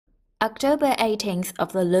October 18th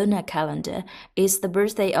of the lunar calendar is the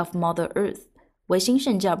birthday of Mother Earth. Weixin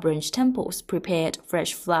Shengjiao branch temples prepared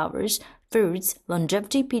fresh flowers, fruits,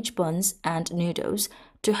 longevity peach buns, and noodles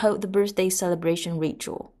to hold the birthday celebration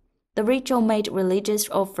ritual. The ritual made religious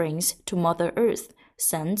offerings to Mother Earth,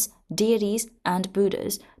 saints, deities, and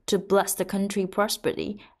Buddhas to bless the country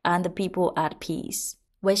prosperity and the people at peace.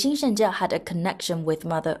 Weixin Shengjiao had a connection with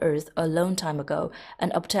Mother Earth a long time ago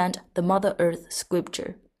and obtained the Mother Earth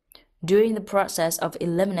scripture. During the process of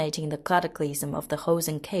eliminating the cataclysm of the holes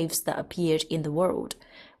and caves that appeared in the world,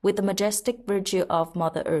 with the majestic virtue of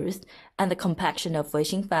Mother Earth and the compassion of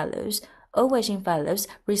Weixin fellows, all Weixin fellows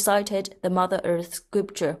recited the Mother Earth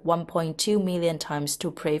scripture 1.2 million times to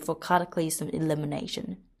pray for cataclysm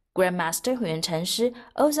elimination. Grandmaster Huyan Chenshi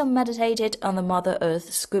also meditated on the Mother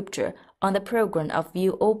Earth scripture on the program of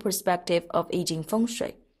View All Perspective of Yi Jing Feng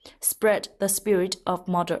Shui, spread the spirit of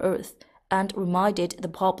Mother Earth, and reminded the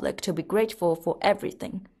public to be grateful for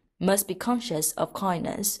everything, must be conscious of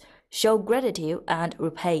kindness, show gratitude and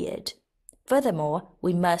repay it. Furthermore,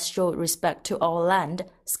 we must show respect to our land,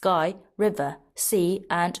 sky, river, sea,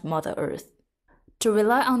 and Mother Earth. To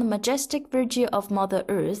rely on the majestic virtue of Mother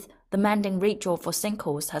Earth, the mending ritual for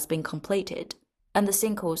sinkholes has been completed, and the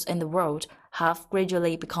sinkholes in the world have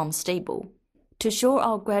gradually become stable. To show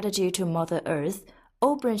our gratitude to Mother Earth,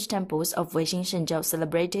 all branch temples of Weixin Shengjiao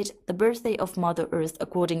celebrated the birthday of Mother Earth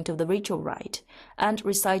according to the ritual rite, and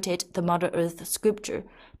recited the Mother Earth scripture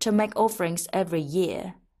to make offerings every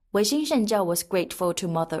year. Weixin Shengjiao was grateful to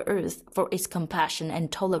Mother Earth for its compassion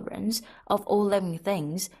and tolerance of all living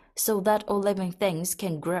things, so that all living things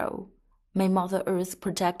can grow. May Mother Earth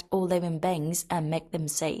protect all living beings and make them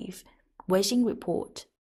safe. Weixin Report.